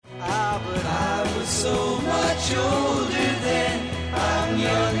so much older then, I'm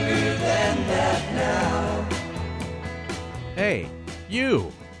younger than that now. Hey, you!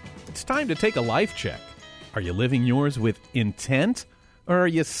 It's time to take a life check. Are you living yours with intent, or are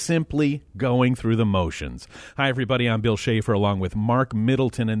you simply going through the motions? Hi, everybody. I'm Bill Schaefer along with Mark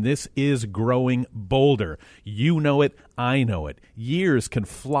Middleton, and this is Growing Bolder. You know it. I know it. Years can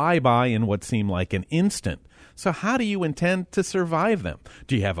fly by in what seem like an instant. So how do you intend to survive them?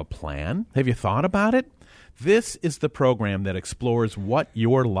 Do you have a plan? Have you thought about it? This is the program that explores what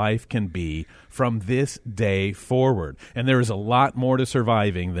your life can be from this day forward. And there is a lot more to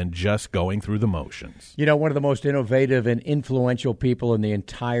surviving than just going through the motions. You know, one of the most innovative and influential people in the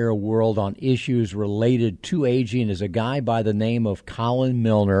entire world on issues related to aging is a guy by the name of Colin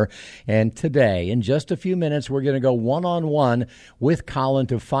Milner. And today, in just a few minutes, we're going to go one-on-one with Colin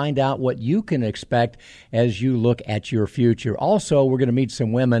to find out what you can expect as you look at your future. Also, we're going to meet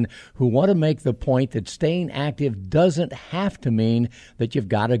some women who want to make the point that staying active doesn't have to mean that you've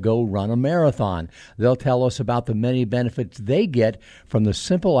got to go run a marathon. They'll tell us about the many benefits they get from the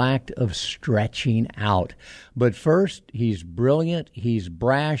simple act of stretching out. But first, he's brilliant, he's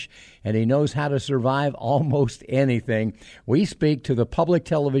brash, and he knows how to survive almost anything. We speak to the public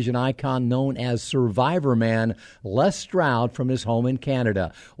television icon known as Survivorman, Les Stroud, from his home in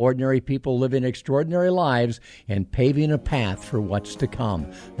Canada. Ordinary people living extraordinary lives and paving a path for what's to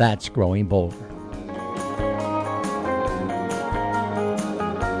come. That's Growing Bolder.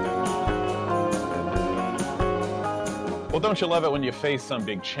 Well, don't you love it when you face some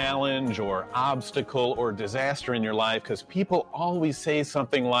big challenge or obstacle or disaster in your life? Because people always say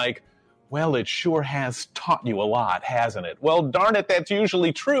something like, well, it sure has taught you a lot, hasn't it? Well, darn it, that's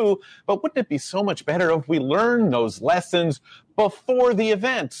usually true. But wouldn't it be so much better if we learned those lessons before the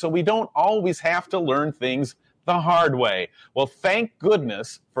event so we don't always have to learn things the hard way? Well, thank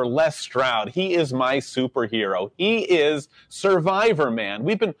goodness for Les Stroud. He is my superhero. He is Survivorman.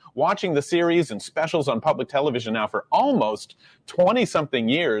 We've been watching the series and specials on public television now for almost 20-something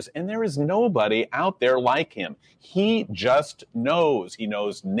years, and there is nobody out there like him. He just knows. He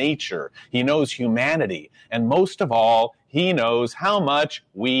knows nature. He knows humanity. And most of all, he knows how much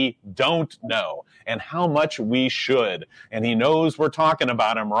we don't know and how much we should. And he knows we're talking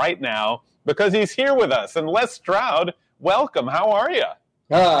about him right now because he's here with us. And Les Stroud, welcome. How are you?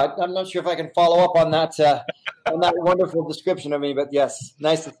 I'm not sure if I can follow up on that wonderful description of me, but yes,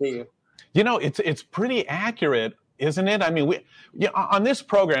 nice to see you. You know, it's pretty accurate, isn't it? I mean, on this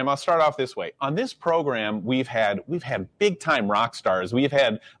program, I'll start off this way. On this program, we've had big time rock stars. We've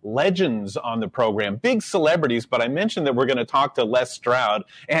had legends on the program, big celebrities. But I mentioned that we're going to talk to Les Stroud,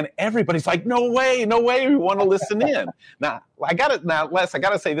 and everybody's like, "No way, we want to listen in." Les, I got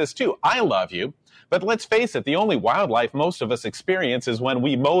to say this too. I love you. But let's face it, the only wildlife most of us experience is when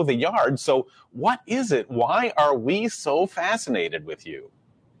we mow the yard. So what is it? Why are we so fascinated with you?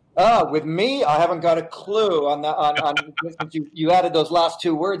 With me, I haven't got a clue on that. You added those last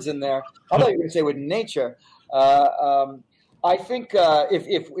two words in there. I thought you were going to say with nature. I think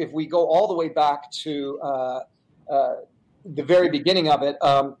if we go all the way back to the very beginning of it,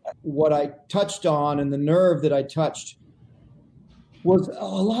 what I touched on and the nerve that I touched was a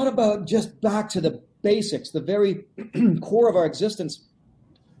lot about just back to the basics, the very core of our existence.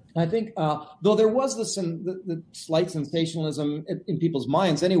 I think, though there was the slight sensationalism in people's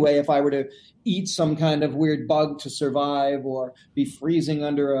minds anyway, if I were to eat some kind of weird bug to survive or be freezing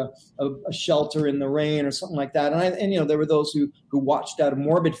under a shelter in the rain or something like that. And you know, there were those who watched out of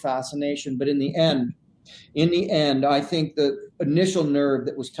morbid fascination. But in the end, I think the initial nerve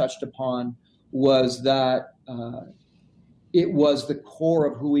that was touched upon was that it was the core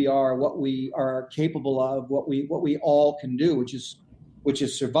of who we are, what we are capable of, what we all can do, which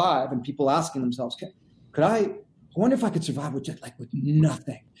is survive. And people asking themselves, I wonder if I could survive with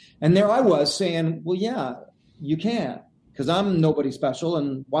nothing. And there I was saying, well, yeah, you can, because I'm nobody special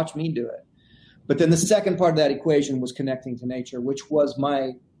and watch me do it. But then the second part of that equation was connecting to nature, which was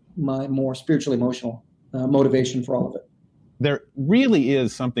my more spiritual, emotional motivation for all of it. There really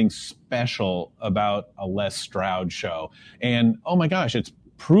is something special about a Les Stroud show. And, oh my gosh, it's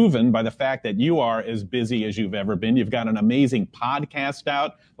proven by the fact that you are as busy as you've ever been. You've got an amazing podcast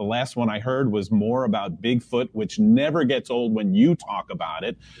out. The last one I heard was more about Bigfoot, which never gets old when you talk about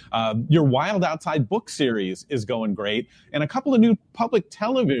it. Your Wild Outside book series is going great. And a couple of new public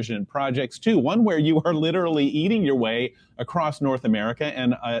television projects, too. One where you are literally eating your way across North America.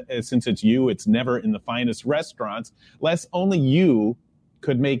 And since it's you, it's never in the finest restaurants. Les, only you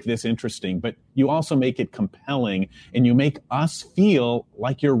could make this interesting, but you also make it compelling, and you make us feel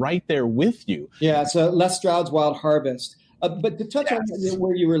like you're right there with you. Yeah, so Les Stroud's Wild Harvest. But to touch on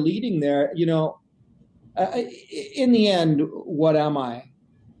where you were leading there, you know, In the end, what am I?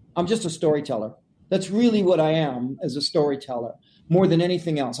 I'm just a storyteller. That's really what I am, as a storyteller, more than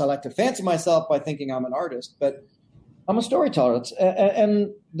anything else. I like to fancy myself by thinking I'm an artist, but I'm a storyteller.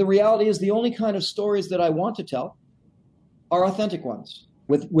 And the reality is the only kind of stories that I want to tell are authentic ones.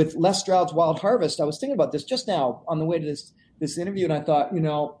 With Les Stroud's Wild Harvest, I was thinking about this just now on the way to this interview, and I thought,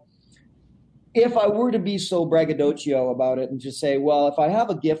 if I were to be so braggadocio about it and just say, well, if I have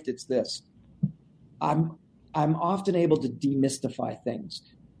a gift, it's this. I'm often able to demystify things.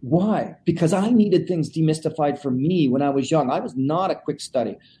 Why? Because I needed things demystified for me when I was young. I was not a quick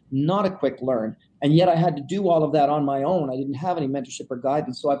study, not a quick learn. And yet I had to do all of that on my own. I didn't have any mentorship or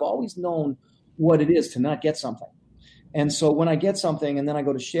guidance. So I've always known what it is to not get something. And so when I get something and then I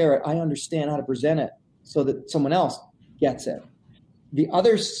go to share it, I understand how to present it so that someone else gets it. The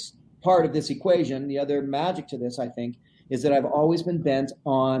other part of this equation, the other magic to this, I think, is that I've always been bent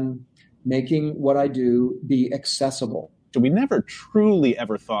on making what I do be accessible. We never truly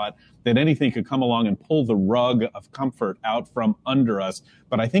ever thought that anything could come along and pull the rug of comfort out from under us.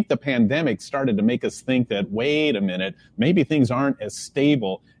 But I think the pandemic started to make us think that, wait a minute, maybe things aren't as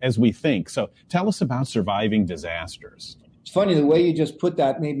stable as we think. So tell us about surviving disasters. It's funny, the way you just put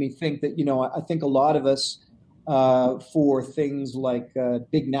that made me think that, I think a lot of us, for things like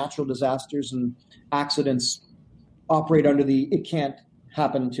big natural disasters and accidents, operate under the it can't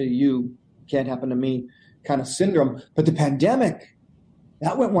happen to you, can't happen to me kind of syndrome. But the pandemic,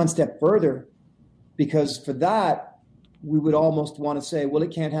 that went one step further, because for that, we would almost want to say, well, it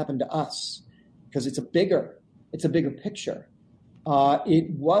can't happen to us because it's a bigger picture.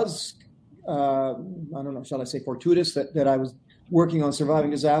 It was, I don't know, shall I say fortuitous that I was working on surviving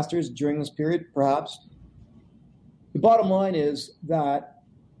disasters during this period, perhaps. The bottom line is that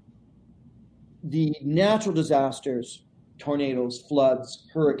the natural disasters, tornadoes, floods,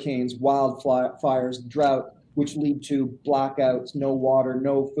 hurricanes, wildfires, drought, which lead to blackouts, no water,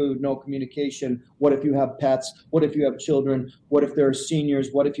 no food, no communication. What if you have pets? What if you have children? What if there are seniors?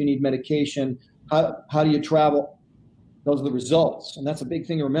 What if you need medication? How do you travel? Those are the results. And that's a big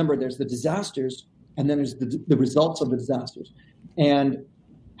thing to remember. There's the disasters, and then there's the results of the disasters. And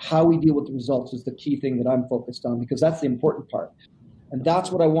how we deal with the results is the key thing that I'm focused on, because that's the important part. And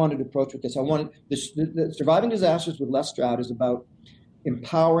that's what I wanted to approach with this. I wanted the Surviving Disasters with Les Stroud is about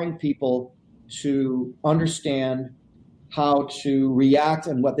empowering people to understand how to react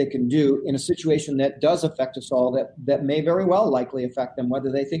and what they can do in a situation that does affect us all, that may very well likely affect them, whether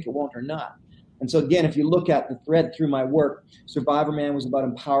they think it won't or not. And so again, if you look at the thread through my work, Survivorman was about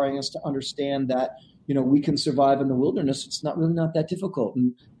empowering us to understand that, we can survive in the wilderness. It's not that difficult.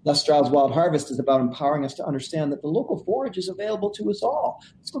 And Les Stroud's Wild Harvest is about empowering us to understand that the local forage is available to us all.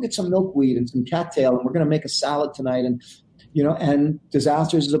 Let's go get some milkweed and some cattail, and we're going to make a salad tonight. And, and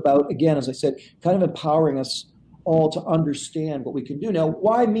Disasters is about, again, as I said, kind of empowering us all to understand what we can do. Now,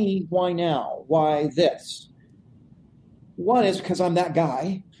 why me? Why now? Why this? One is because I'm that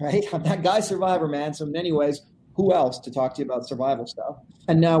guy, right? I'm that guy, Survivorman. So in many ways, who else to talk to you about survival stuff?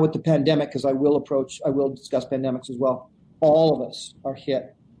 And now with the pandemic, because I will discuss pandemics as well, all of us are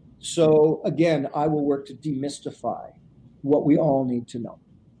hit. So again, I will work to demystify what we all need to know.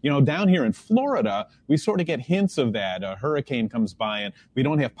 Down here in Florida, we sort of get hints of that. A hurricane comes by and we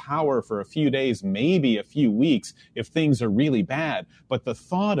don't have power for a few days, maybe a few weeks if things are really bad. But the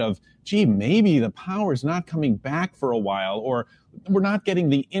thought of, maybe the power's not coming back for a while, or we're not getting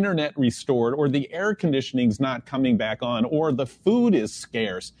the internet restored, or the air conditioning's not coming back on, or the food is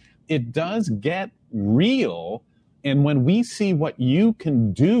scarce. It does get real. And when we see what you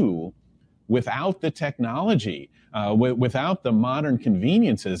can do without the technology, without the modern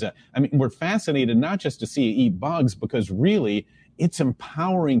conveniences, we're fascinated not just to see you eat bugs, because really it's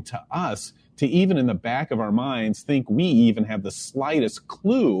empowering to us to, even in the back of our minds, think we even have the slightest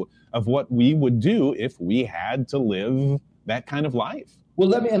clue of what we would do if we had to live that kind of life. Well,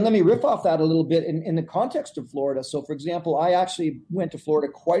 let me riff off that a little bit in the context of Florida. So, for example, I actually went to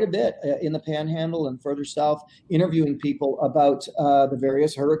Florida quite a bit in the Panhandle and further south, interviewing people about the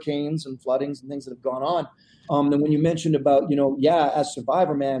various hurricanes and floodings and things that have gone on. And when you mentioned about, as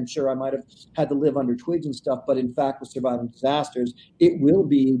Survivorman, sure, I might have had to live under twigs and stuff, but in fact, with surviving disasters, it will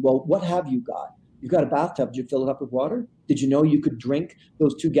be, well, what have you got? You've got a bathtub. Did you fill it up with water? Did you know you could drink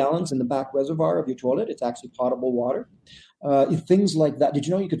those 2 gallons in the back reservoir of your toilet? It's actually potable water. Things like that. Did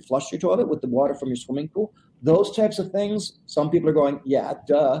you know you could flush your toilet with the water from your swimming pool? Those types of things. Some people are going, yeah,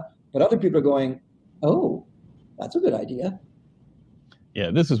 duh. But other people are going, oh, that's a good idea.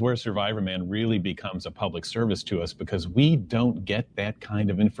 Yeah, this is where Survivorman really becomes a public service to us, because we don't get that kind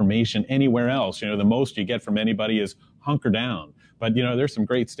of information anywhere else. The most you get from anybody is hunker down. But, there's some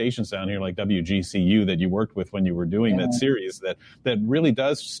great stations down here like WGCU that you worked with when you were doing that series that really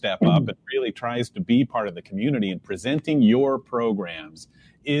does step up and really tries to be part of the community, and presenting your programs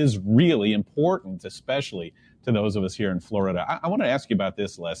is really important, especially to those of us here in Florida. I want to ask you about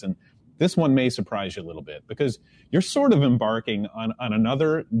this, Les, and this one may surprise you a little bit because you're sort of embarking on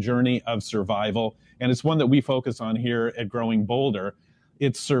another journey of survival, and it's one that we focus on here at Growing Bolder.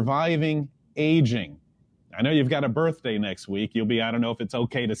 It's surviving aging. I know you've got a birthday next week. You'll be, I don't know if it's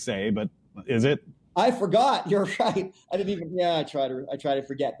okay to say, but is it? I forgot. You're right. I didn't even, I try to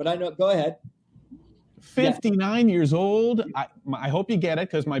forget, but I know, go ahead. 59 years old. I hope you get it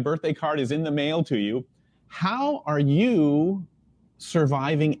because my birthday card is in the mail to you. How are you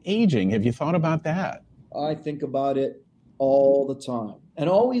surviving aging? Have you thought about that? I think about it all the time and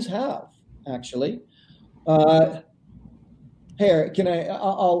always have, actually. Here,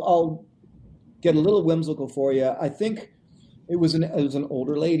 I'll get a little whimsical for you. I think it was an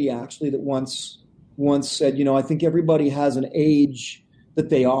older lady actually that once said, I think everybody has an age that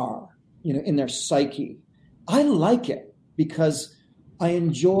they are, in their psyche. I like it because I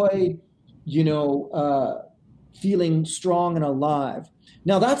enjoy, feeling strong and alive.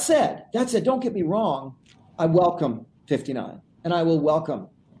 Now that said, don't get me wrong. I welcome 59 and I will welcome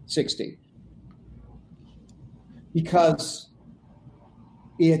 60 because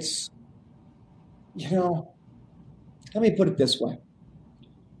it's, let me put it this way.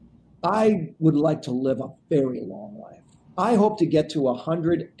 I would like to live a very long life. I hope to get to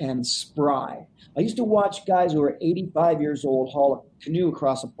 100 and spry. I used to watch guys who were 85 years old haul a canoe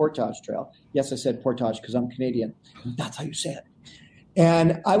across a portage trail. Yes, I said portage because I'm Canadian. That's how you say it.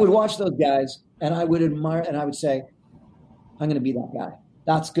 And I would watch those guys and I would admire, and I would say, I'm going to be that guy.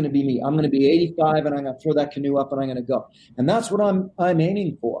 That's going to be me. I'm going to be 85 and I'm going to throw that canoe up and I'm going to go. And that's what I'm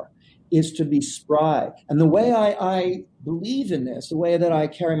aiming for, is to be spry. And the way I believe in this, the way that I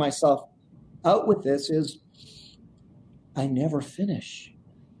carry myself out with this is I never finish.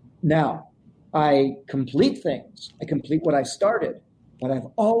 Now, I complete things. I complete what I started, but I've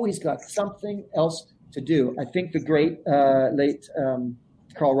always got something else to do. I think the great late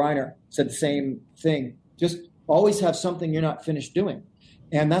Carl Reiner said the same thing. Just always have something you're not finished doing.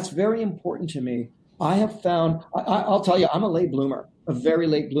 And that's very important to me. I have found, I'll tell you, I'm a late bloomer, a very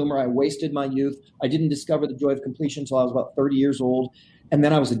late bloomer. I wasted my youth. I didn't discover the joy of completion until I was about 30 years old. And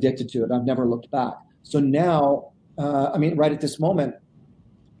then I was addicted to it. I've never looked back. So now, right at this moment,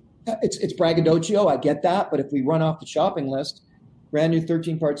 it's braggadocio. I get that. But if we run off the shopping list, brand new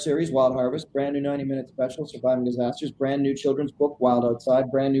 13-part series, Wild Harvest, brand new 90-minute special, Surviving Disasters, brand new children's book, Wild Outside,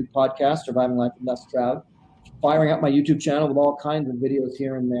 brand new podcast, Surviving Life with Stroud, firing up my YouTube channel with all kinds of videos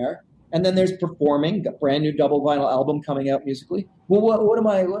here and there. And then there's performing, a brand new double vinyl album coming out musically. Well, what am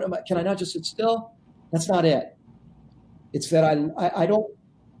I, can I not just sit still? That's not it. It's that I'm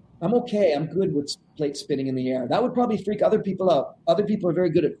okay. I'm good with plate spinning in the air. That would probably freak other people out. Other people are very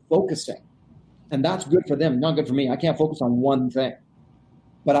good at focusing, and that's good for them, not good for me. I can't focus on one thing.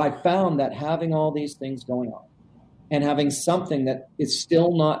 But I found that having all these things going on and having something that is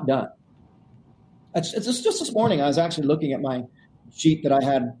still not done. It's just this morning, I was actually looking at my sheet that I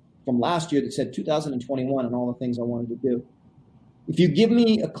had from last year that said 2021 and all the things I wanted to do. If you give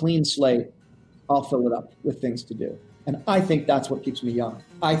me a clean slate, I'll fill it up with things to do. And I think that's what keeps me young.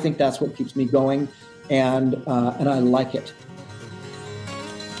 I think that's what keeps me going, and I like it.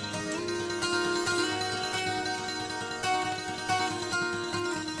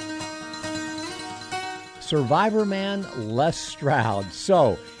 Survivorman Les Stroud.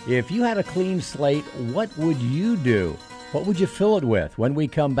 So, if you had a clean slate, what would you do? What would you fill it with? When we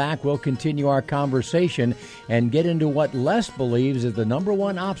come back, we'll continue our conversation and get into what Les believes is the number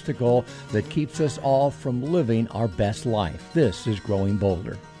one obstacle that keeps us all from living our best life. This is Growing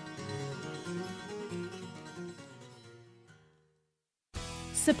Bolder.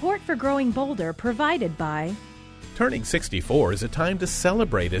 Support for Growing Bolder provided by... Turning 64 is a time to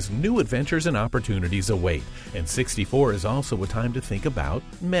celebrate as new adventures and opportunities await. And 64 is also a time to think about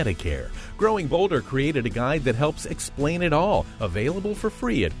Medicare. Growing Bolder created a guide that helps explain it all. Available for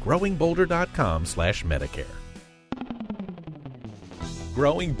free at growingbolder.com/Medicare.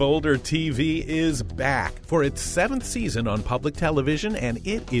 Growing Bolder TV is back for its 7th season on public television, and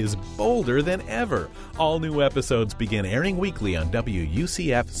it is bolder than ever. All new episodes begin airing weekly on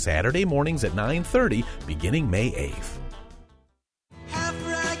WUCF Saturday mornings at 9:30, beginning May 8th.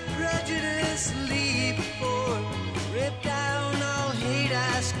 Half-right prejudice, leave before, rip down all hate,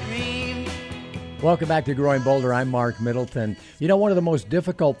 I scream. Welcome back to Growing Bolder. I'm Mark Middleton. You know, one of the most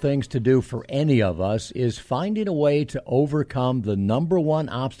difficult things to do for any of us is finding a way to overcome the number one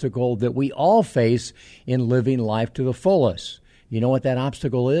obstacle that we all face in living life to the fullest. You know what that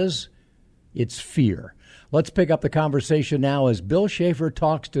obstacle is? It's fear. Let's pick up the conversation now as Bill Schaefer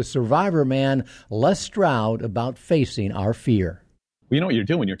talks to Survivorman Les Stroud about facing our fear. You know what you're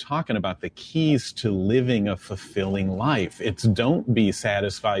doing? You're talking about the keys to living a fulfilling life. It's don't be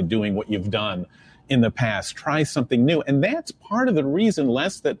satisfied doing what you've done in the past. Try something new. And that's part of the reason,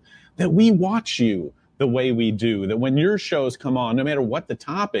 Les, that we watch you the way we do, that when your shows come on, no matter what the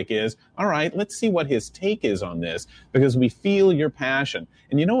topic is, all right, let's see what his take is on this, because we feel your passion.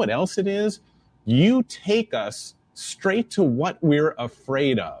 And you know what else it is? You take us straight to what we're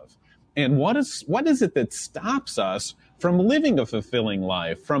afraid of. And what is it that stops us from living a fulfilling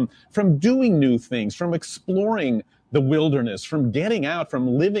life, from doing new things, from exploring the wilderness, from getting out, from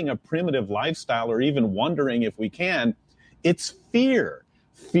living a primitive lifestyle, or even wondering if we can? It's fear.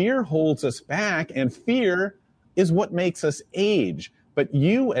 Fear holds us back, and fear is what makes us age. But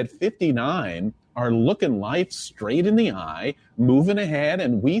you at 59 are looking life straight in the eye, moving ahead,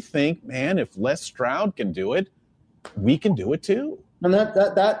 and we think, man, if Les Stroud can do it, we can do it too. And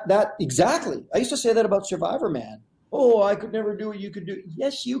that exactly. I used to say that about Survivorman. Oh, I could never do what you could do.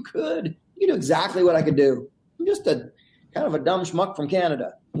 Yes, you could. You do exactly what I could do. I'm just a kind of a dumb schmuck from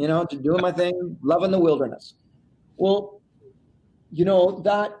Canada, just doing my thing, loving the wilderness. Well,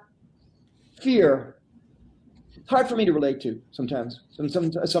 that fear, it's hard for me to relate to sometimes.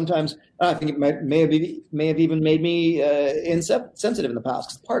 Sometimes I think it may have even made me insensitive in the past.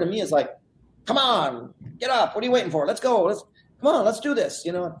 Because part of me is like, come on, get up. What are you waiting for? Let's go. Come on, let's do this.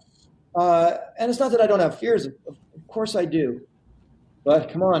 And it's not that I don't have fears. Of course I do. But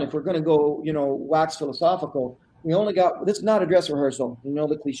come on, if we're going to go, wax philosophical, we only got, this is not a dress rehearsal.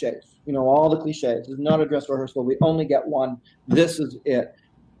 The cliches, all the cliches. This is not a dress rehearsal. We only get one. This is it.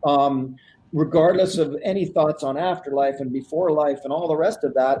 Regardless of any thoughts on afterlife and before life and all the rest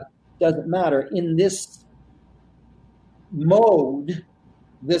of that, doesn't matter. In this mode,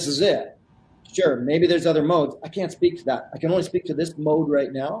 this is it. Sure, maybe there's other modes. I can't speak to that. I can only speak to this mode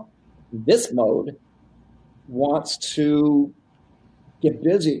right now. This mode wants to get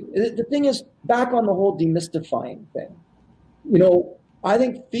busy. The thing is, back on the whole demystifying thing, I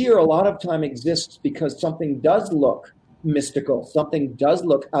think fear a lot of time exists because something does look mystical. Something does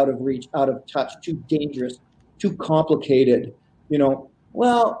look out of reach, out of touch, too dangerous, too complicated.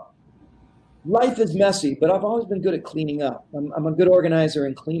 Well, life is messy, but I've always been good at cleaning up. I'm a good organizer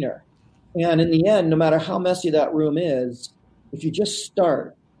and cleaner. And in the end, no matter how messy that room is, if you just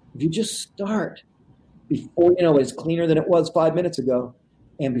start, before you know it, it's cleaner than it was 5 minutes ago.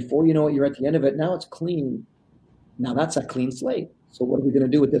 And before you know it, you're at the end of it. Now it's clean. Now that's a clean slate. So what are we going to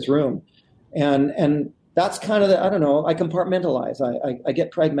do with this room? And that's kind of I compartmentalize. I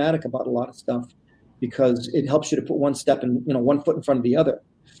get pragmatic about a lot of stuff because it helps you to put one foot in front of the other.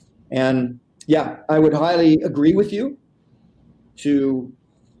 And yeah, I would highly agree with you to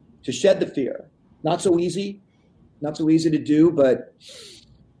shed the fear. Not so easy to do, but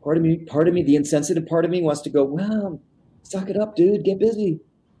part of me, the insensitive part of me wants to go, well, suck it up, dude, get busy.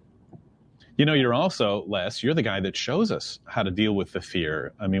 You're also, Les, you're the guy that shows us how to deal with the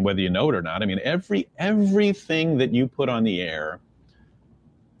fear. I mean, whether you know it or not. I mean, everything that you put on the air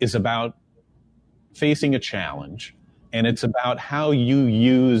is about facing a challenge, and it's about how you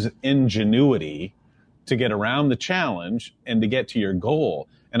use ingenuity to get around the challenge and to get to your goal.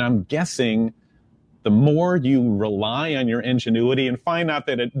 And I'm guessing the more you rely on your ingenuity and find out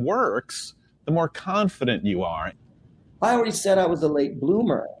that it works, the more confident you are. I already said I was a late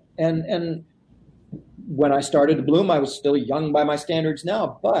bloomer. And when I started to bloom, I was still young by my standards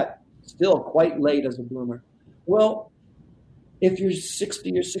now, but still quite late as a bloomer. Well, if you're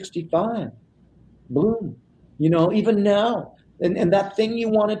 60 or 65, bloom, even now. And that thing you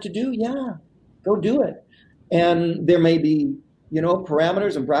wanted to do, yeah, go do it. And there may be,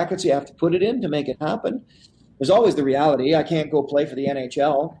 parameters and brackets you have to put it in to make it happen. There's always the reality. I can't go play for the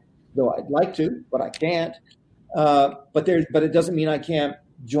NHL, though I'd like to, but I can't. But it doesn't mean I can't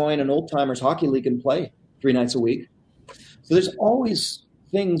join an old timers hockey league and play 3 nights a week. So there's always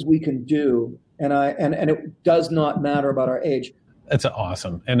things we can do, and it does not matter about our age. That's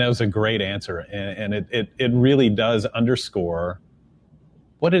awesome, and that was a great answer, and it really does underscore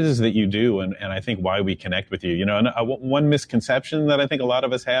what it is that you do, and I think why we connect with you. And one misconception that I think a lot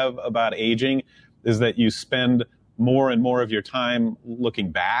of us have about aging is that you spend more and more of your time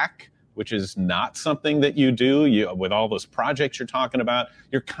looking back, which is not something that you do. With all those projects you're talking about,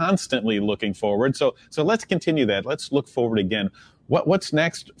 you're constantly looking forward. So let's continue that. Let's look forward again. What's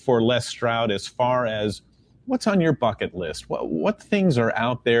next for Les Stroud as far as what's on your bucket list? What things are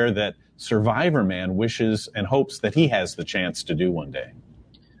out there that Survivorman wishes and hopes that he has the chance to do one day?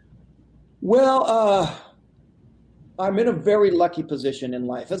 Well, I'm in a very lucky position in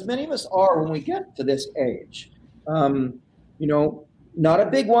life, as many of us are when we get to this age. Not a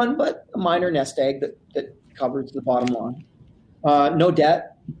big one, but a minor nest egg that covers the bottom line. No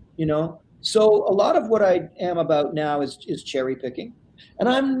debt, So a lot of what I am about now is cherry picking. And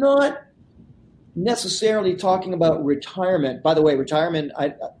I'm not necessarily talking about retirement. By the way, retirement,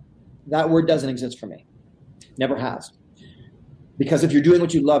 that word doesn't exist for me. Never has. Because if you're doing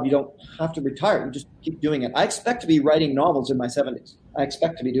what you love, you don't have to retire. You just keep doing it. I expect to be writing novels in my 70s. I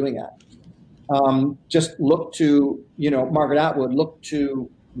expect to be doing that. Just look to, Margaret Atwood, look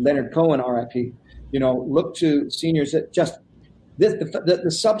to Leonard Cohen, RIP, look to seniors that just the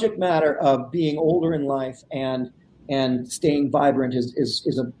subject matter of being older in life and staying vibrant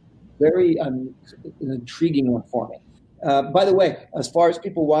is a very intriguing one for me. By the way, as far as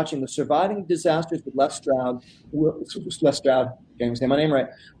people watching, the Surviving Disasters with Les Stroud, can't even say my name right,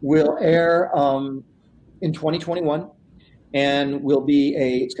 will air in 2021. And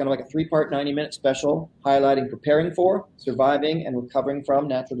it's kind of like a 3-part 90-minute special highlighting preparing for, surviving, and recovering from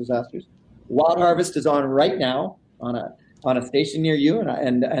natural disasters. Wild Harvest is on right now on a station near you,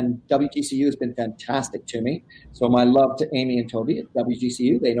 and WGCU has been fantastic to me. So my love to Amy and Toby at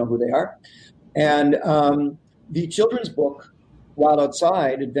WGCU. They know who they are. And the children's book, Wild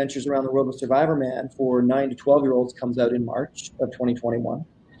Outside, Adventures Around the World with Survivorman for 9 to 12-year-olds comes out in March of 2021.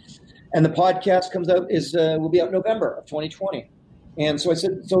 And the podcast will be out November of 2020. And so I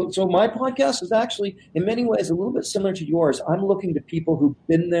said, so my podcast is actually in many ways a little bit similar to yours. I'm looking to people who've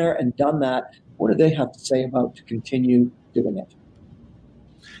been there and done that. What do they have to say about to continue doing it?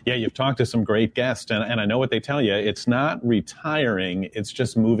 Yeah, you've talked to some great guests, and I know what they tell you. It's not retiring. It's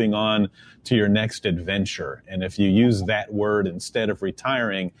just moving on to your next adventure. And if you use that word instead of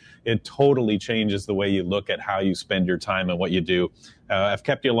retiring, it totally changes the way you look at how you spend your time and what you do. I've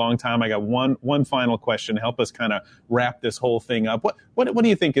kept you a long time. I got one final question. Help us kind of wrap this whole thing up. What do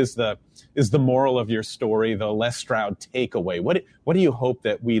you think is the moral of your story, the Les Stroud takeaway? What do you hope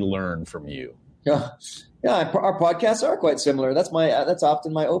that we learn from you? Yeah, our podcasts are quite similar. That's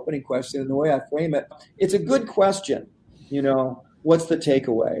often my opening question and the way I frame it. It's a good question. What's the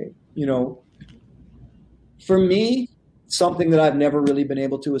takeaway? For me, something that I've never really been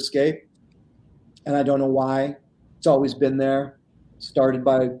able to escape, and I don't know why. It's always been there. Started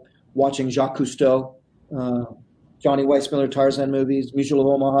by watching Jacques Cousteau, Johnny Weissmuller, Tarzan movies, Mutual of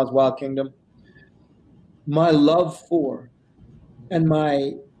Omaha's Wild Kingdom. My love for and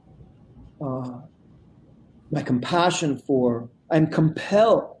my compassion for, I'm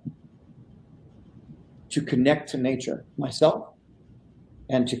compelled to connect to nature myself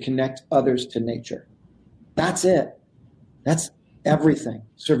and to connect others to nature. That's it. That's everything.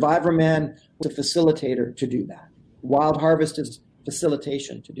 Survivorman was a facilitator to do that. Wild Harvest is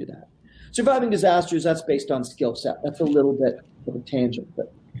facilitation to do that. Surviving Disasters, that's based on skill set. That's a little bit of a tangent,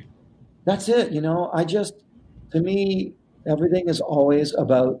 but that's it. To me, everything is always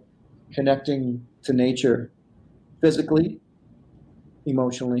about connecting to nature physically,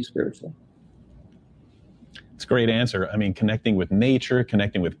 emotionally, spiritually. It's a great answer. I mean, connecting with nature,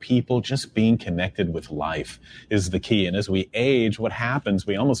 connecting with people, just being connected with life is the key. And as we age, what happens?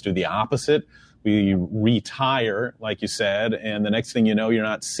 We almost do the opposite. We retire, like you said, and the next thing you know, you're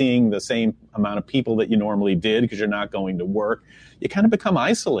not seeing the same amount of people that you normally did because you're not going to work. You kind of become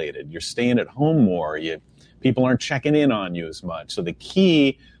isolated. You're staying at home more. People aren't checking in on you as much. So the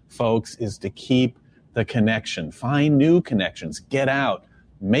key, folks, is to keep the connection. Find new connections. Get out.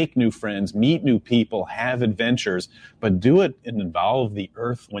 Make new friends, meet new people, have adventures, but do it and involve the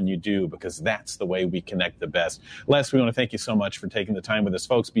earth when you do, because that's the way we connect the best. Les, we want to thank you so much for taking the time with us.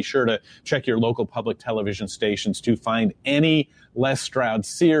 Folks, be sure to check your local public television stations to find any Les Stroud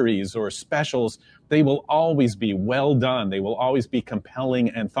series or specials. They will always be well done. They will always be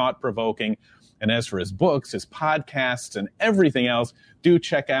compelling and thought-provoking. And as for his books, his podcasts, and everything else, do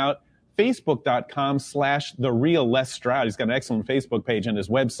check out Facebook.com/The Real Les Stroud. He's got an excellent Facebook page and his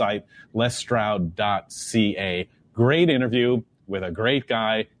website, lesstroud.ca. Great interview with a great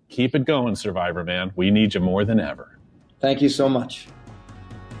guy. Keep it going, Survivorman. We need you more than ever. Thank you so much.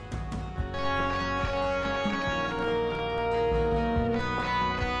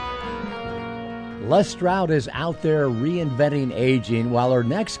 Les Stroud is out there reinventing aging, while our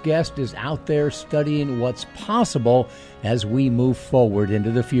next guest is out there studying what's possible as we move forward into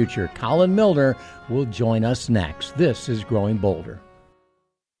the future. Colin Milner will join us next. This is Growing Bolder.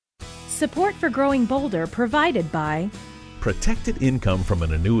 Support for Growing Bolder provided by Protected income from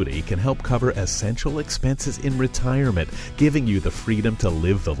an annuity can help cover essential expenses in retirement, giving you the freedom to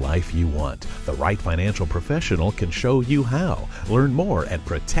live the life you want. The right financial professional can show you how. Learn more at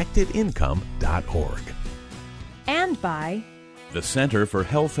protectedincome.org. and and by The Center for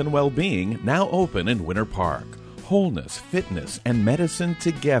Health and Well-Being, now open in Winter Park. Wholeness, fitness, and medicine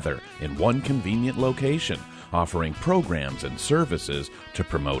together in one convenient location, offering programs and services to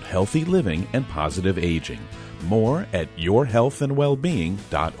promote healthy living and positive aging. More at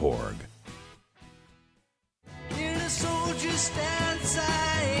yourhealthandwellbeing.org. In a soldier's stance,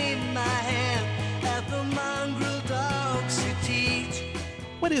 I aim my hand at the mongrel dogs to teach.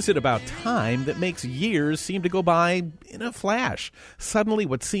 What is it about time that makes years seem to go by in a flash? Suddenly,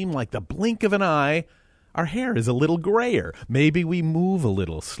 what seemed like the blink of an eye, our hair is a little grayer. Maybe we move a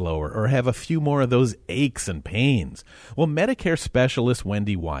little slower or have a few more of those aches and pains. Well, Medicare specialist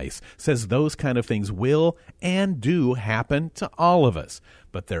Wendy Weiss says those kind of things will and do happen to all of us.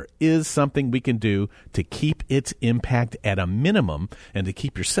 But there is something we can do to keep its impact at a minimum and to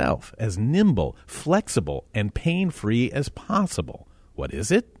keep yourself as nimble, flexible, and pain-free as possible. What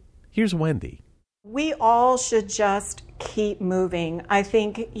is it? Here's Wendy. We all should just keep moving. I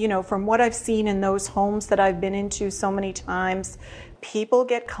think, from what I've seen in those homes that I've been into so many times, people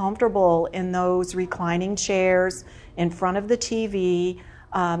get comfortable in those reclining chairs in front of the TV,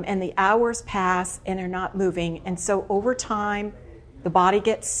 and the hours pass and they're not moving. And so over time, the body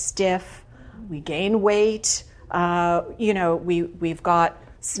gets stiff, we gain weight, we've got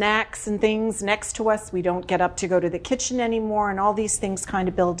snacks and things next to us. We don't get up to go to the kitchen anymore, and all these things kind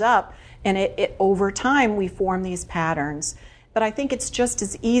of build up. And it over time, we form these patterns. But I think it's just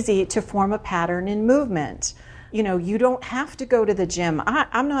as easy to form a pattern in movement. You don't have to go to the gym.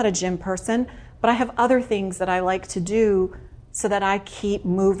 I'm not a gym person, but I have other things that I like to do so that I keep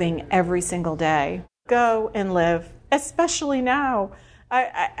moving every single day. Go and live, especially now.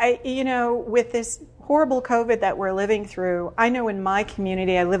 With this horrible COVID that we're living through, I know in my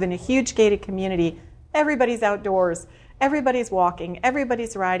community, I live in a huge gated community, everybody's outdoors. Everybody's walking,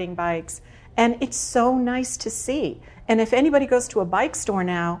 everybody's riding bikes, and it's so nice to see. And if anybody goes to a bike store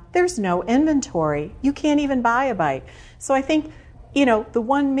now, there's no inventory. You can't even buy a bike. So I think, the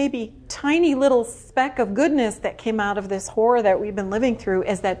one maybe tiny little speck of goodness that came out of this horror that we've been living through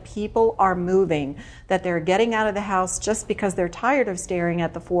is that people are moving, that they're getting out of the house just because they're tired of staring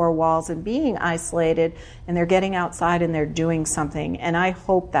at the four walls and being isolated, and they're getting outside and they're doing something. And I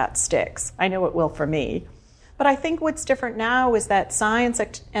hope that sticks. I know it will for me. But I think what's different now is that science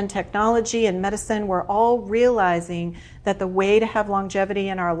and technology and medicine, we're all realizing that the way to have longevity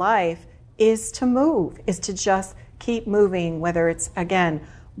in our life is to move, is to just keep moving, whether it's, again,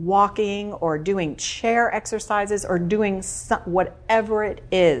 walking or doing chair exercises or doing whatever it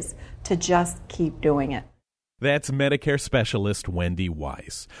is, to just keep doing it. That's Medicare specialist Wendy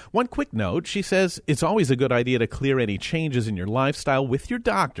Weiss. One quick note, she says it's always a good idea to clear any changes in your lifestyle with your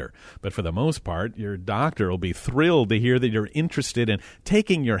doctor. But for the most part, your doctor will be thrilled to hear that you're interested in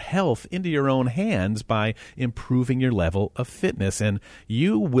taking your health into your own hands by improving your level of fitness. And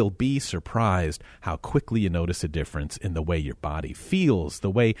you will be surprised how quickly you notice a difference in the way your body feels,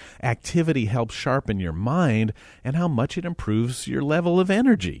 the way activity helps sharpen your mind, and how much it improves your level of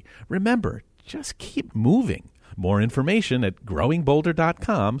energy. Remember, just keep moving. More information at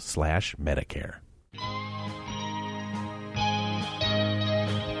growingboulder.com/Medicare.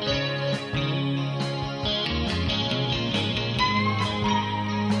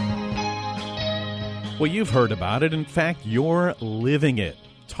 Well, you've heard about it. In fact, you're living it.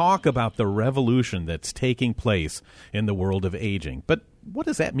 Talk about the revolution that's taking place in the world of aging. But what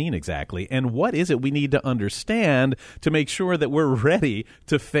does that mean exactly? And what is it we need to understand to make sure that we're ready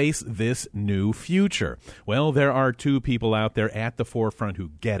to face this new future? Well, there are two people out there at the forefront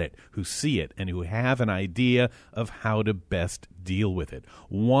who get it, who see it, and who have an idea of how to best deal with it.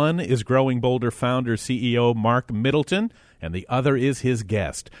 One is Growing Boulder founder CEO Mark Middleton, and the other is his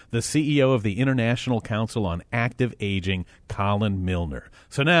guest, the CEO of the International Council on Active Aging, Colin Milner.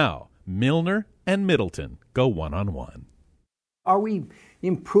 So now, Milner and Middleton go one-on-one. Are we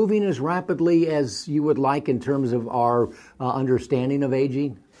improving as rapidly as you would like in terms of our understanding of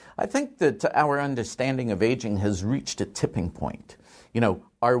aging? I think that our understanding of aging has reached a tipping point.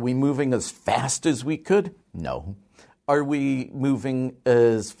 Are we moving as fast as we could? No. Are we moving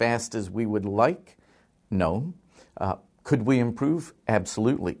as fast as we would like? No. Could we improve?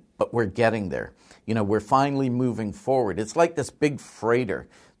 Absolutely. But we're getting there. We're finally moving forward. It's like this big freighter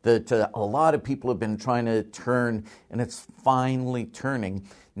that a lot of people have been trying to turn, and it's finally turning.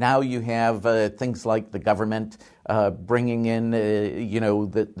 Now you have things like the government bringing in,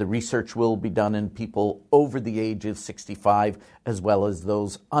 the research will be done in people over the age of 65 as well as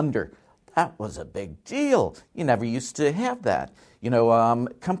those under. That was a big deal. You never used to have that.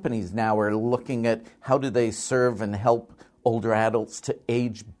 Companies now are looking at how do they serve and help older adults to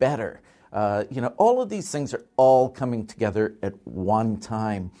age better. All of these things are all coming together at one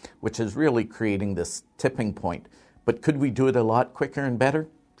time, which is really creating this tipping point. But could we do it a lot quicker and better?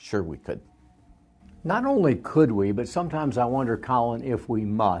 Sure we could. Not only could we, but sometimes I wonder, Colin, if we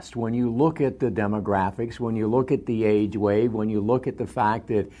must. When you look at the demographics, when you look at the age wave, when you look at the fact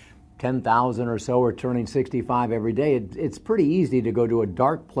that 10,000 or so are turning 65 every day, it's pretty easy to go to a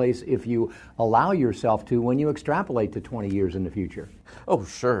dark place if you allow yourself to when you extrapolate to 20 years in the future. Oh,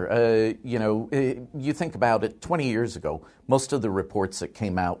 sure. You think about it, 20 years ago, most of the reports that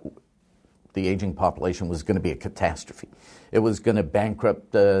came out, the aging population was going to be a catastrophe. It was going to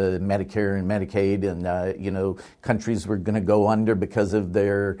bankrupt Medicare and Medicaid, and countries were going to go under because of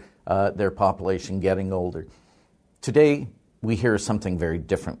their population getting older. Today, we hear something very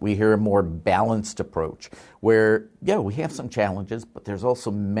different. We hear a more balanced approach where, we have some challenges, but there's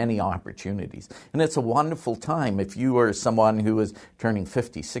also many opportunities. And it's a wonderful time if you are someone who is turning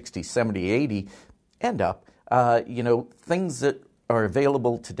 50, 60, 70, 80, and up. Things that are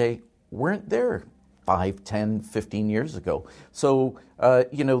available today weren't there 5, 10, 15 years ago. So,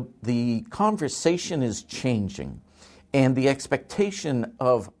 the conversation is changing. And the expectation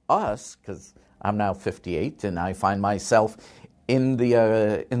of us, because I'm now 58 and I find myself in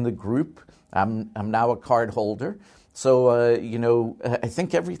the group, I'm now a card holder. So, I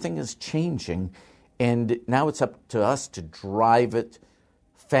think everything is changing. And now it's up to us to drive it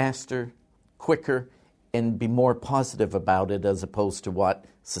faster, quicker, and be more positive about it as opposed to what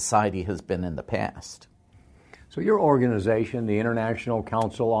society has been in the past. So your organization, the International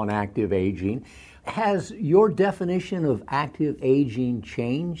Council on Active Aging, has your definition of active aging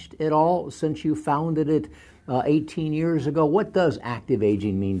changed at all since you founded it 18 years ago? What does active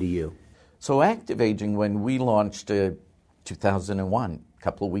aging mean to you? So active aging, when we launched 2001, a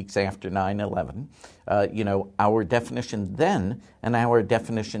couple of weeks after 9/11, our definition then and our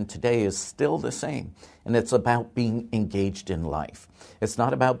definition today is still the same. And it's about being engaged in life. It's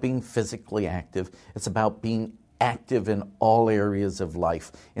not about being physically active. It's about being active in all areas of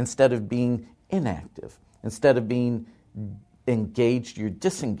life. Instead of being inactive, instead of being engaged, you're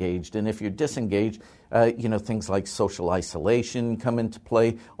disengaged. And if you're disengaged, things like social isolation come into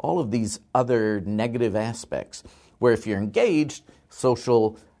play, all of these other negative aspects. Where if you're engaged,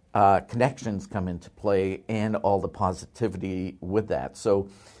 social connections come into play and all the positivity with that. So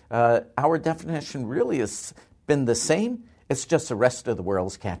our definition really has been the same. It's just the rest of the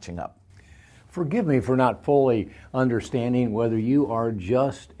world's catching up. Forgive me for not fully understanding whether you are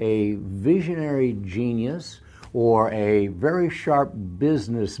just a visionary genius or a very sharp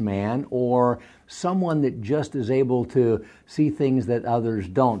businessman or someone that just is able to see things that others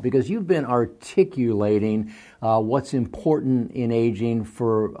don't, because you've been articulating what's important in aging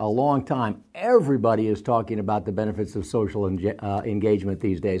for a long time. Everybody is talking about the benefits of social engagement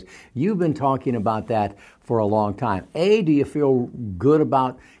these days. You've been talking about that for a long time. A, do you feel good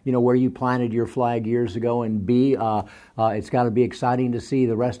about where you planted your flag years ago? And B, it's got to be exciting to see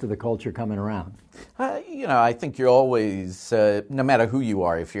the rest of the culture coming around. I think you're always, no matter who you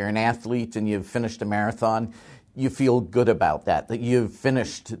are, if you're an athlete and you've finished a marathon, you feel good about that you've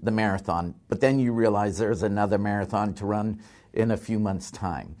finished the marathon, but then you realize there's another marathon to run in a few months'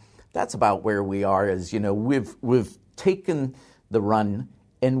 time. That's about where we are, as we've taken the run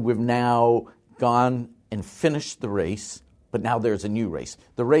and we've now gone and finished the race, but now there's a new race.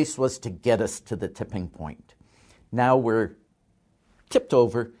 The race was to get us to the tipping point. Now we're tipped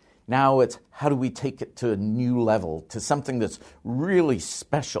over. Now it's how do we take it to a new level, to something that's really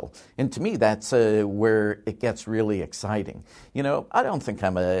special. And to me, that's where it gets really exciting. I don't think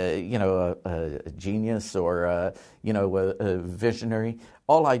I'm a genius or a visionary.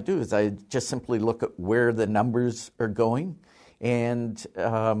 All I do is I just simply look at where the numbers are going and,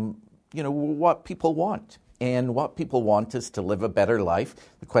 what people want. And what people want is to live a better life.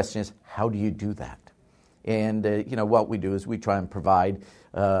 The question is, how do you do that? And, what we do is we try and provide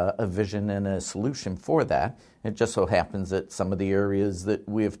a vision and a solution for that. It just so happens that some of the areas that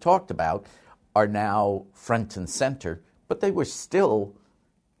we have talked about are now front and center, but they were still,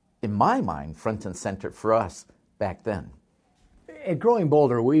 in my mind, front and center for us back then. At Growing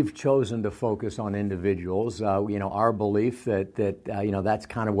Bolder, we've chosen to focus on individuals. Our belief that that's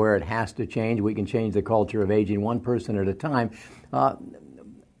kind of where it has to change. We can change the culture of aging one person at a time.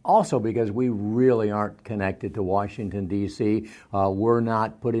 Also because we really aren't connected to Washington, D.C. We're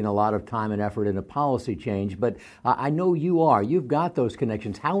not putting a lot of time and effort into policy change, but I know you are. You've got those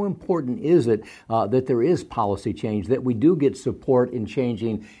connections. How important is it that there is policy change, that we do get support in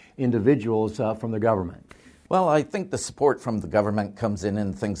changing individuals from the government? Well, I think the support from the government comes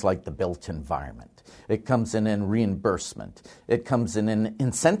in things like the built environment. It comes in reimbursement. It comes in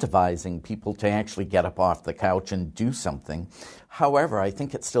incentivizing people to actually get up off the couch and do something. However, I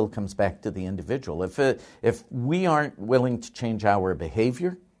think it still comes back to the individual. If we aren't willing to change our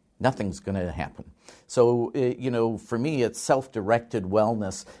behavior, nothing's going to happen. So, for me, it's self-directed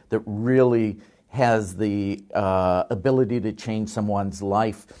wellness that really has the ability to change someone's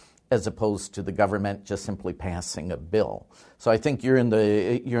life, as opposed to the government just simply passing a bill. So I think you're in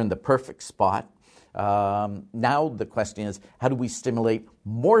the perfect spot. Now the question is, how do we stimulate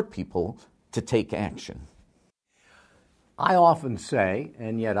more people to take action? I often say,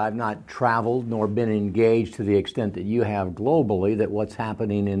 and yet I've not traveled nor been engaged to the extent that you have globally, that what's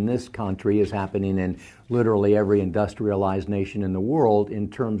happening in this country is happening in literally every industrialized nation in the world in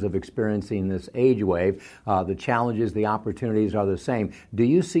terms of experiencing this age wave. The challenges, the opportunities are the same. Do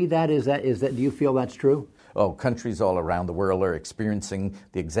you see that? Do you feel that's true? Oh, countries all around the world are experiencing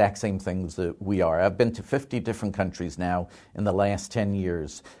the exact same things that we are. I've been to 50 different countries now in the last 10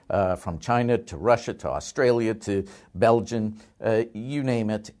 years, from China to Russia to Australia to Belgium, you name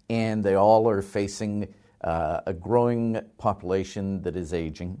it, and they all are facing a growing population that is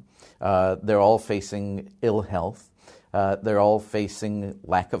aging. They're all facing ill health. They're all facing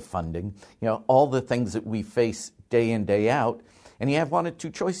lack of funding. All the things that we face day in, day out, and you have one of two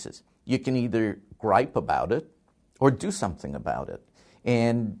choices. You can either gripe about it or do something about it.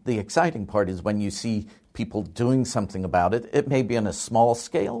 And the exciting part is when you see people doing something about it. It may be on a small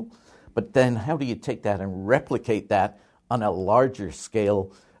scale, but then how do you take that and replicate that on a larger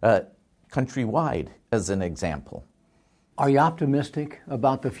scale, countrywide, as an example? Are you optimistic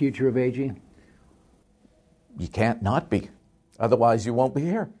about the future of aging? You can't not be. Otherwise, you won't be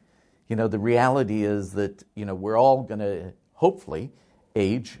here. The reality is that, we're all going to hopefully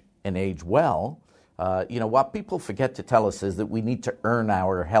age and age well. What people forget to tell us is that we need to earn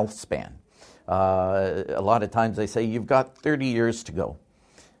our health span. A lot of times they say, you've got 30 years to go.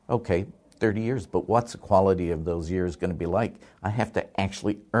 Okay, 30 years, but what's the quality of those years going to be like? I have to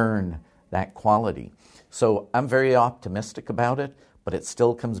actually earn that quality. So I'm very optimistic about it, but it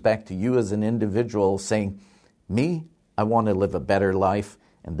still comes back to you as an individual saying, me, I want to live a better life,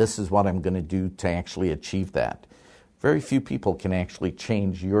 and this is what I'm going to do to actually achieve that. Very few people can actually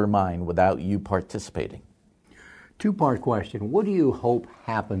change your mind without you participating. Two-part question. What do you hope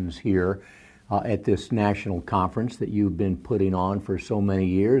happens here at this national conference that you've been putting on for so many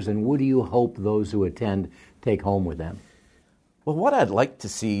years, and what do you hope those who attend take home with them? Well, what I'd like to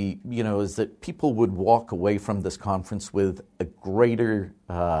see, is that people would walk away from this conference with a greater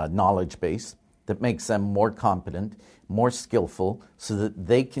knowledge base that makes them more competent, more skillful, so that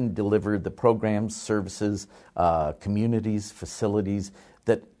they can deliver the programs, services, communities, facilities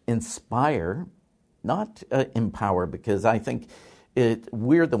that inspire, not empower, because I think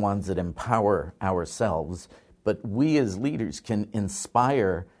we're the ones that empower ourselves, but we as leaders can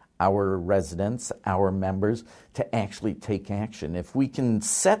inspire our residents, our members, to actually take action. If we can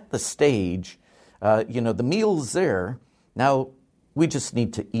set the stage, the meal's there, now we just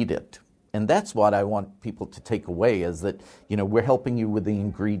need to eat it. And that's what I want people to take away, is that, we're helping you with the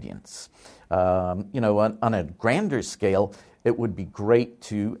ingredients. On a grander scale, it would be great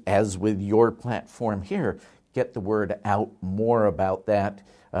to, as with your platform here, get the word out more about that,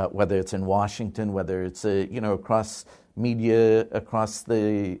 whether it's in Washington, whether it's, across media, across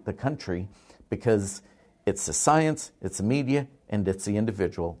the country, because it's the science, it's the media, and it's the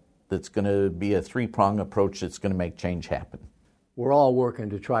individual that's going to be a three-prong approach that's going to make change happen. We're all working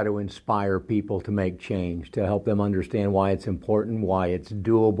to try to inspire people to make change, to help them understand why it's important, why it's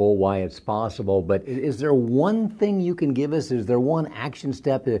doable, why it's possible. But is there one thing you can give us? Is there one action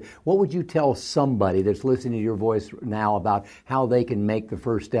step? What would you tell somebody that's listening to your voice now about how they can make the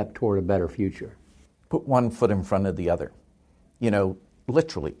first step toward a better future? Put one foot in front of the other.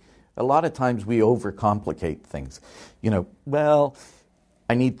 Literally. A lot of times we overcomplicate things.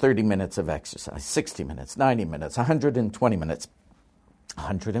 I need 30 minutes of exercise, 60 minutes, 90 minutes, 120 minutes.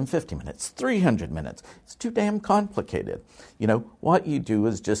 150 minutes, 300 minutes. It's too damn complicated. What you do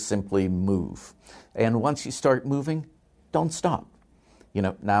is just simply move. And once you start moving, don't stop.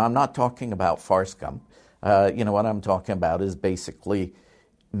 Now I'm not talking about Forrest Gump. What I'm talking about is basically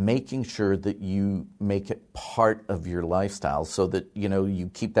making sure that you make it part of your lifestyle so that, you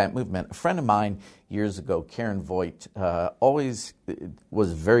keep that movement. A friend of mine years ago, Karen Voigt, always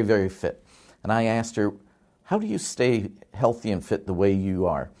was very, very fit. And I asked her, how do you stay healthy and fit the way you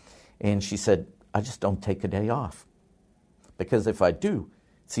are? And she said, I just don't take a day off. Because if I do,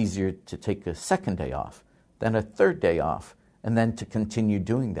 it's easier to take a second day off, then a third day off, and then to continue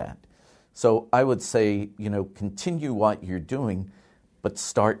doing that. So I would say, continue what you're doing, but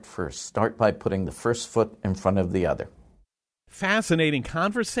start first. Start by putting the first foot in front of the other. Fascinating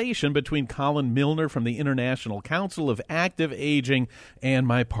conversation between Colin Milner from the International Council of Active Aging and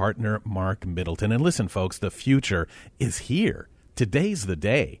my partner, Mark Middleton. And listen, folks, the future is here. Today's the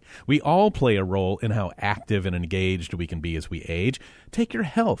day. We all play a role in how active and engaged we can be as we age. Take your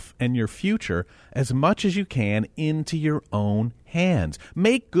health and your future as much as you can into your own hands.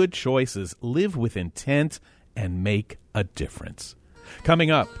 Make good choices, live with intent, and make a difference.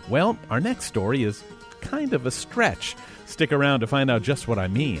 Coming up, well, our next story is kind of a stretch. Stick around to find out just what I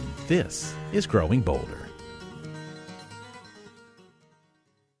mean. This is Growing Bolder.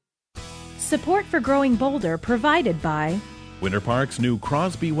 Support for Growing Bolder provided by Winter Park's new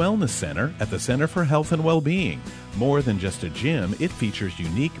Crosby Wellness Center at the Center for Health and Well-Being. More than just a gym, it features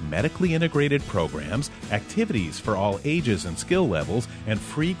unique medically integrated programs, activities for all ages and skill levels, and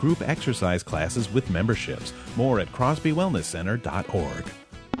free group exercise classes with memberships. More at crosbywellnesscenter.org.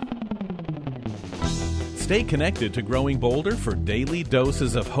 Stay connected to Growing Bolder for daily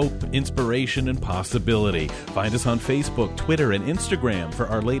doses of hope, inspiration, and possibility. Find us on Facebook, Twitter, and Instagram for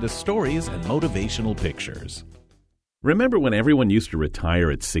our latest stories and motivational pictures. Remember when everyone used to retire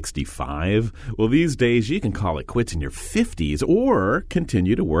at 65? Well, these days you can call it quits in your 50s or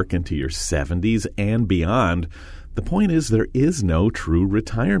continue to work into your 70s and beyond. The point is there is no true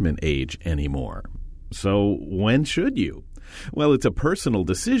retirement age anymore. So when should you? Well, it's a personal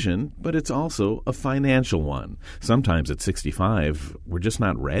decision, but it's also a financial one. Sometimes at 65, we're just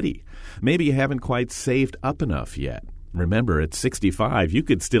not ready. Maybe you haven't quite saved up enough yet. Remember, at 65, you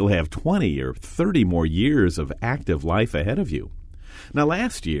could still have 20 or 30 more years of active life ahead of you. Now,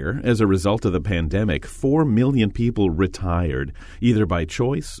 last year, as a result of the pandemic, 4 million people retired, either by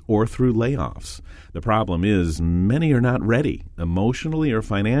choice or through layoffs. The problem is many are not ready, emotionally or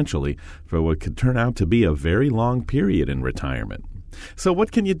financially, for what could turn out to be a very long period in retirement. So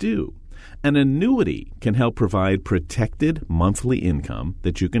what can you do? An annuity can help provide protected monthly income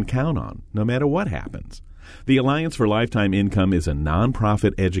that you can count on, no matter what happens. The Alliance for Lifetime Income is a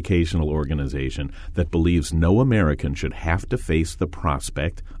nonprofit educational organization that believes no American should have to face the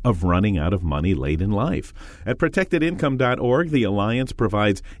prospect of running out of money late in life. At protectedincome.org, the Alliance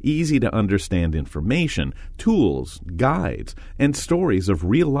provides easy-to-understand information, tools, guides, and stories of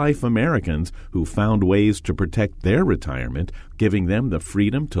real-life Americans who found ways to protect their retirement, giving them the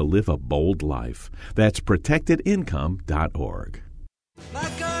freedom to live a bold life. That's protectedincome.org. My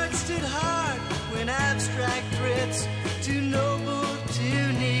guard stood hard when abstract threats too noble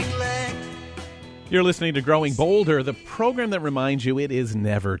to neglect. You're listening to Growing Bolder, the program that reminds you it is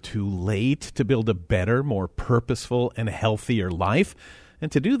never too late to build a better, more purposeful, and healthier life. And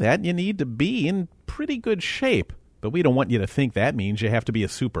to do that, you need to be in pretty good shape. But we don't want you to think that means you have to be a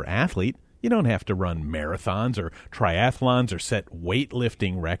super athlete. You don't have to run marathons or triathlons or set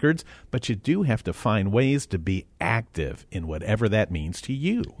weightlifting records, but you do have to find ways to be active in whatever that means to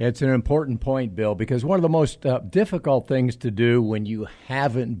you. It's an important point, Bill, because one of the most difficult things to do when you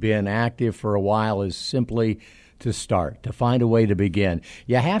haven't been active for a while is simply to start, to find a way to begin.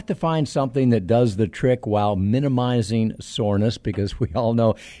 You have to find something that does the trick while minimizing soreness, because we all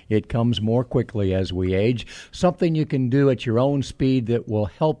know it comes more quickly as we age. Something you can do at your own speed that will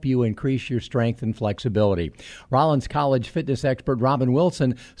help you increase your strength and flexibility. Rollins College fitness expert Robin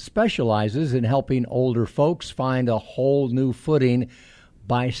Wilson specializes in helping older folks find a whole new footing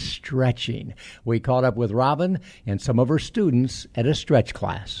by stretching. We caught up with Robin and some of her students at a stretch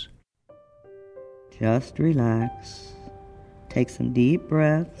class. Just relax. Take some deep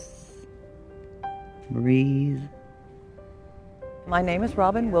breaths. Breathe. My name is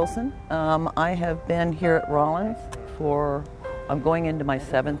Robin Wilson. I have been here at Rollins I'm going into my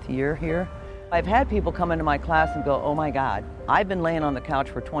 7th year here. I've had people come into my class and go, oh my God, I've been laying on the couch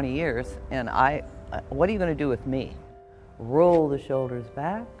for 20 years, and what are you going to do with me? Roll the shoulders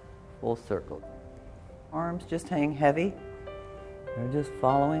back, full circle. Arms just hang heavy. They're just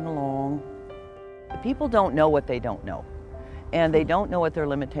following along. People don't know what they don't know, and they don't know what their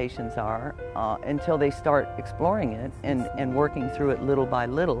limitations are until they start exploring it and working through it little by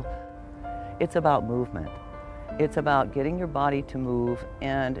little. It's about movement. It's about getting your body to move,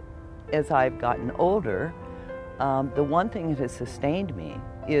 and as I've gotten older, the one thing that has sustained me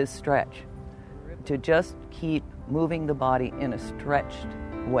is stretch. To just keep moving the body in a stretched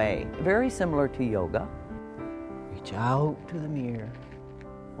way, very similar to yoga. Reach out to the mirror,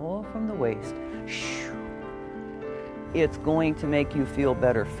 pull from the waist. It's going to make you feel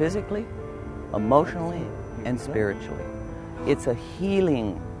better physically, emotionally, and spiritually. It's a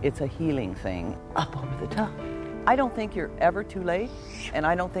healing thing. Up over the top. I don't think you're ever too late, and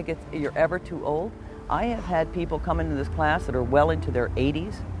I don't think you're ever too old. I have had people come into this class that are well into their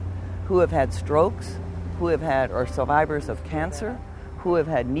 80s, who have had strokes, are survivors of cancer, who have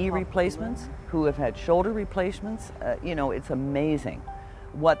had knee replacements, who have had shoulder replacements. It's amazing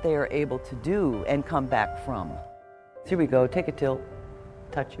what they are able to do and come back from. Here we go. Take a tilt.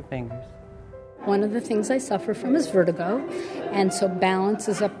 Touch your fingers. One of the things I suffer from is vertigo, and so balance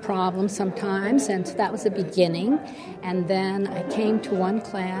is a problem sometimes, and so that was the beginning. And then I came to one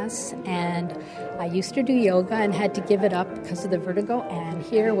class, and I used to do yoga and had to give it up because of the vertigo, and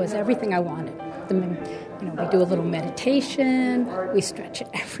here was everything I wanted. We do a little meditation, we stretch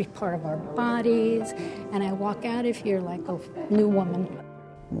every part of our bodies, and I walk out of here like a new woman.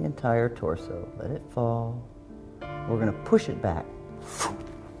 The entire torso, let it fall. We're going to push it back,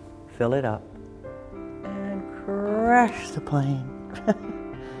 fill it up, and crash the plane.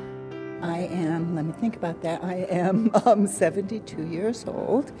 I am 72 years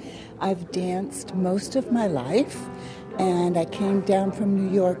old. I've danced most of my life, and I came down from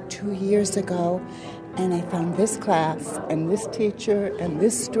New York 2 years ago, and I found this class and this teacher and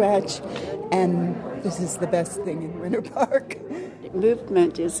this stretch, and this is the best thing in Winter Park.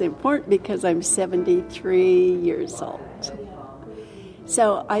 Movement is important because I'm 73 years old.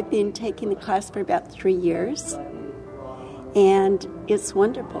 So I've been taking the class for about 3 years, and it's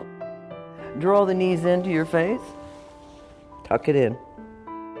wonderful. Draw the knees into your face. Tuck it in.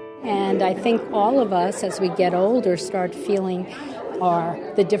 And I think all of us, as we get older, start feeling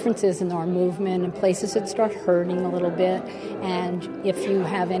the differences in our movement and places that start hurting a little bit. And if you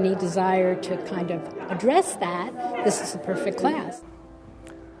have any desire to kind of address that, this is the perfect class.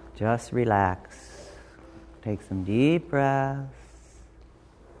 Just relax. Take some deep breaths.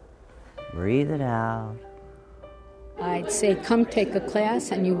 Breathe it out. I'd say come take a class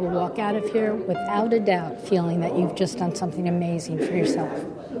and you will walk out of here without a doubt feeling that you've just done something amazing for yourself.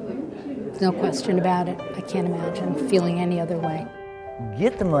 There's no question about it. I can't imagine feeling any other way.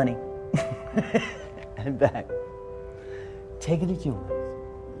 Get the money and back. Take it at yours.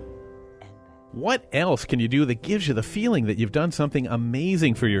 What else can you do that gives you the feeling that you've done something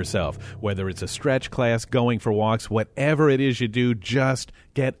amazing for yourself? Whether it's a stretch class, going for walks, whatever it is you do, just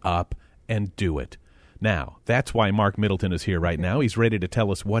get up and do it. Now, that's why Mark Middleton is here right now. He's ready to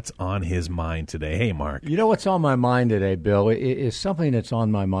tell us what's on his mind today. Hey, Mark. You know what's on my mind today, Bill, is something that's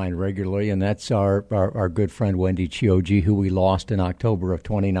on my mind regularly, and that's our good friend Wendy Chioji, who we lost in October of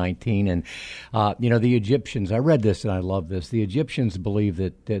 2019. And, the Egyptians, I read this and I love this. The Egyptians believe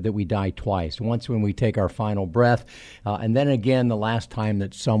that we die twice, once when we take our final breath, and then again the last time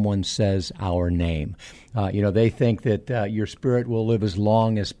that someone says our name. They think that your spirit will live as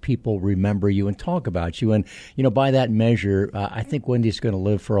long as people remember you and talk about you. And, by that measure, I think Wendy's going to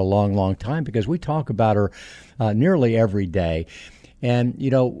live for a long, long time because we talk about her nearly every day. And,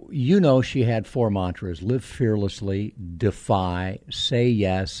 she had 4 mantras: live fearlessly, defy, say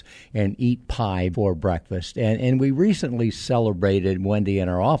yes, and eat pie for breakfast. And we recently celebrated Wendy in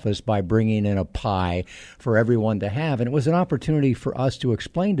our office by bringing in a pie for everyone to have. And it was an opportunity for us to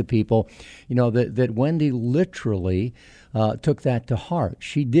explain to people, that Wendy literally took that to heart.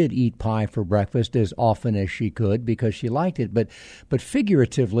 She did eat pie for breakfast as often as she could because she liked it. But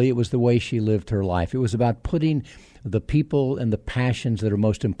figuratively, it was the way she lived her life. It was about putting the people and the passions that are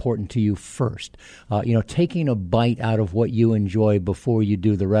most important to you first. Taking a bite out of what you enjoy before you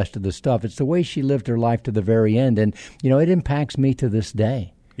do the rest of the stuff. It's the way she lived her life to the very end. And, it impacts me to this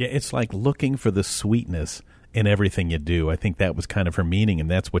day. Yeah, it's like looking for the sweetness in everything you do. I think that was kind of her meaning,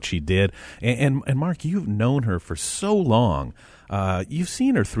 and that's what she did. And Mark, you've known her for so long. You've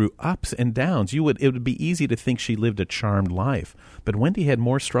seen her through ups and downs. It would be easy to think she lived a charmed life, but Wendy had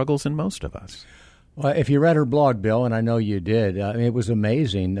more struggles than most of us. Well, if you read her blog, Bill, and I know you did, it was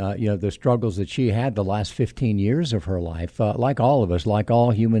amazing, the struggles that she had the last 15 years of her life. Like all of us, like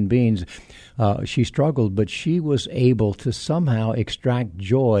all human beings, she struggled, but she was able to somehow extract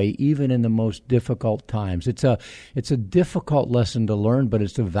joy even in the most difficult times. It's a difficult lesson to learn, but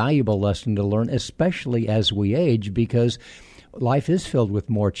it's a valuable lesson to learn, especially as we age, because life is filled with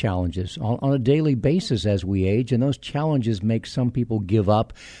more challenges on a daily basis as we age, and those challenges make some people give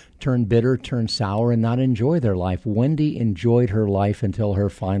up, turn bitter, turn sour, and not enjoy their life. Wendy enjoyed her life until her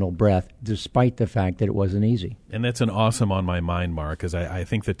final breath, despite the fact that it wasn't easy. And that's an awesome on my mind, Mark, because I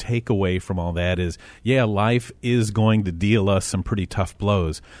think the takeaway from all that is, life is going to deal us some pretty tough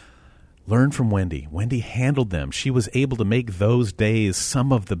blows. Learn from Wendy. Wendy handled them. She was able to make those days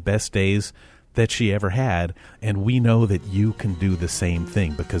some of the best days that she ever had, and we know that you can do the same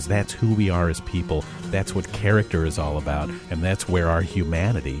thing because that's who we are as people. That's what character is all about, and that's where our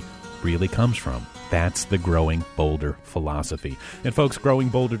humanity really comes from. That's the Growing Bolder philosophy. And folks, Growing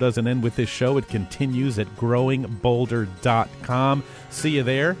Bolder doesn't end with this show. It continues at growingbolder.com. See you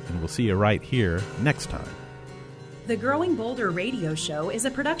there, and we'll see you right here next time. The Growing Bolder radio show is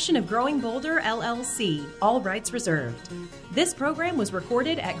a production of Growing Bolder, LLC, all rights reserved. This program was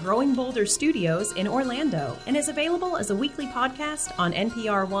recorded at Growing Bolder Studios in Orlando and is available as a weekly podcast on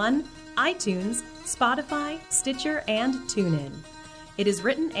NPR One, iTunes, Spotify, Stitcher, and TuneIn. It is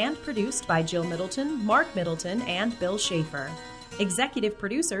written and produced by Jill Middleton, Mark Middleton, and Bill Schaefer. Executive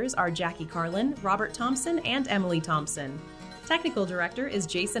producers are Jackie Carlin, Robert Thompson, and Emily Thompson. Technical director is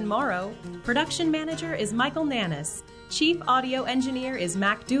Jason Morrow. Production manager is Michael Nannis. Chief audio engineer is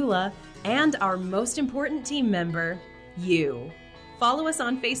Mac Dula. And our most important team member, you. Follow us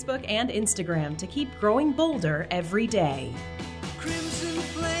on Facebook and Instagram to keep growing bolder every day.